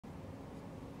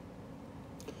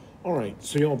All right,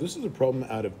 so y'all, this is a problem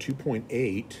out of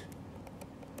 2.8.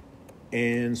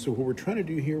 And so what we're trying to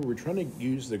do here, we're trying to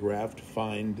use the graph to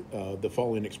find the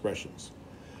following expressions.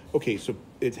 Okay, so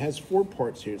it has 4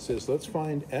 parts here. It says, let's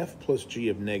find f plus g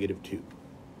of negative 2.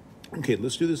 Okay,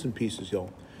 let's do this in pieces,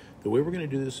 y'all. The way we're going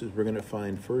to do this is we're going to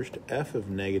find first f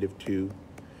of negative 2,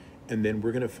 and then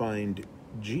we're going to find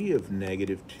g of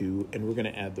negative 2, and we're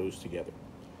going to add those together.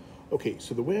 Okay,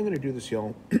 so the way I'm going to do this,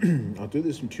 y'all, I'll do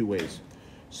this in 2 ways.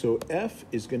 So f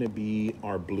is going to be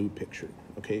our blue picture.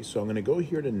 Okay, so I'm going to go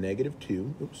here to negative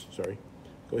 2. Oops, sorry.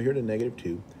 Go here to negative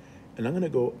 2, and I'm going to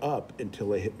go up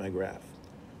until I hit my graph.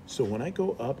 So when I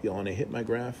go up, y'all, and I hit my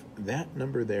graph, that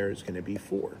number there is going to be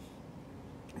 4.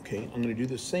 Okay, I'm going to do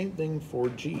the same thing for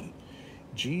g.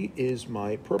 G is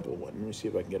my purple one. Let me see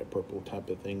if I can get a purple type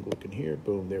of thing looking here.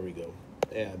 Boom, there we go.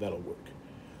 Yeah, that'll work.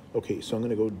 Okay, so I'm going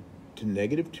to go to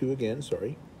negative 2 again,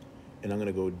 sorry. And I'm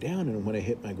going to go down, and when I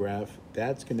hit my graph,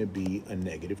 that's going to be a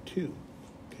negative 2.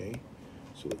 Okay,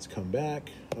 so let's come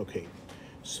back. Okay,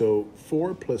 so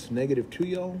 4 plus negative 2,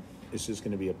 y'all, is just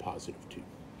going to be a positive 2.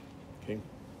 Okay,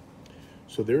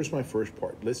 so there's my first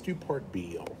part. Let's do part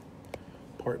B, y'all.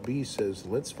 Part B says,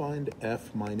 let's find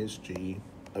f minus g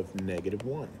of negative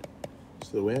 1.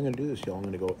 So the way I'm going to do this, y'all, I'm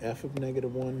going to go f of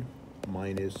negative 1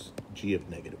 minus g of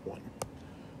negative 1.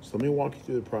 So let me walk you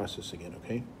through the process again,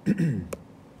 okay?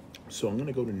 So I'm going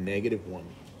to go to negative 1.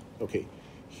 Okay,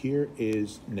 here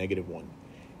is negative 1.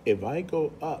 If I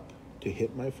go up to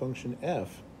hit my function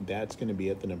f, that's going to be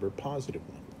at the number positive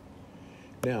 1.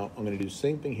 Now, I'm going to do the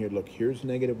same thing here. Look, here's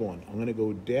negative 1. I'm going to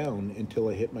go down until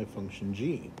I hit my function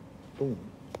g. Boom.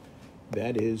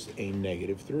 That is a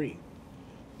negative 3.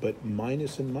 But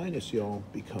minus and minus, y'all,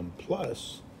 become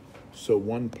plus. So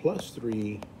 1 plus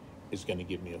 3 is going to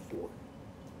give me a 4.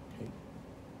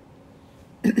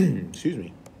 Okay. Excuse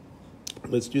me.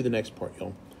 Let's do the next part,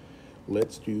 y'all.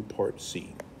 Let's do part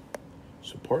C.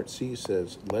 So part C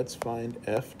says, let's find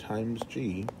f times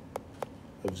g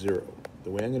of 0.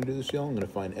 The way I'm going to do this, y'all, I'm going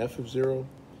to find f of 0,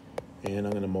 and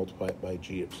I'm going to multiply it by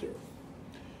g of 0.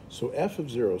 So f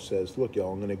of 0 says, look,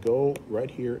 y'all, I'm going to go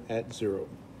right here at 0.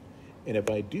 And if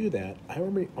I do that,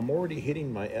 I'm already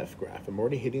hitting my f graph. I'm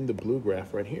already hitting the blue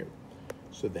graph right here.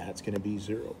 So that's going to be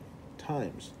 0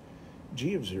 times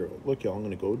g of 0. Look, y'all, I'm going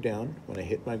to go down. When I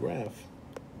hit my graph,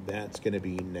 that's going to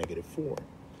be negative 4.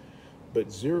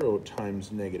 But 0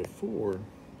 times negative 4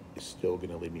 is still going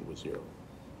to leave me with 0.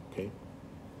 Okay?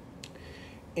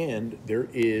 And there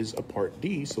is a part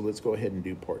D, so let's go ahead and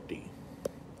do part D.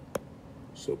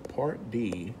 So part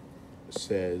D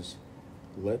says,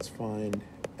 let's find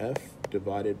f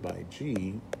divided by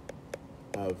g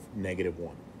of negative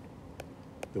 1.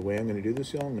 The way I'm going to do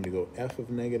this, y'all, I'm going to go f of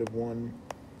negative 1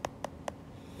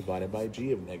 divided by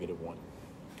g of negative 1.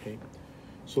 Okay?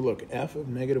 So look, f of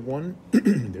negative 1,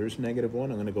 there's negative 1.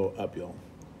 I'm going to go up, y'all.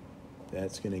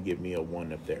 That's going to give me a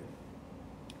 1 up there.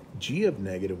 G of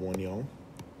negative 1, y'all.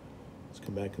 Let's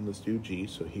come back and let's do g.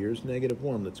 So here's negative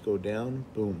 1. Let's go down.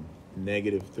 Boom.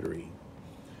 Negative 3.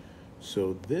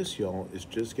 So this, y'all, is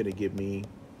just going to give me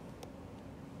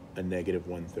a negative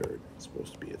 1/3. It's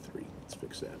supposed to be a 3. Let's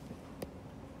fix that.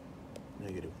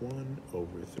 Negative 1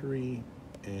 over 3,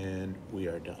 and we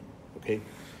are done. Okay?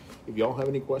 If y'all have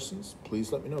any questions,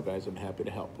 please let me know, guys. I'm happy to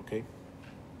help, okay?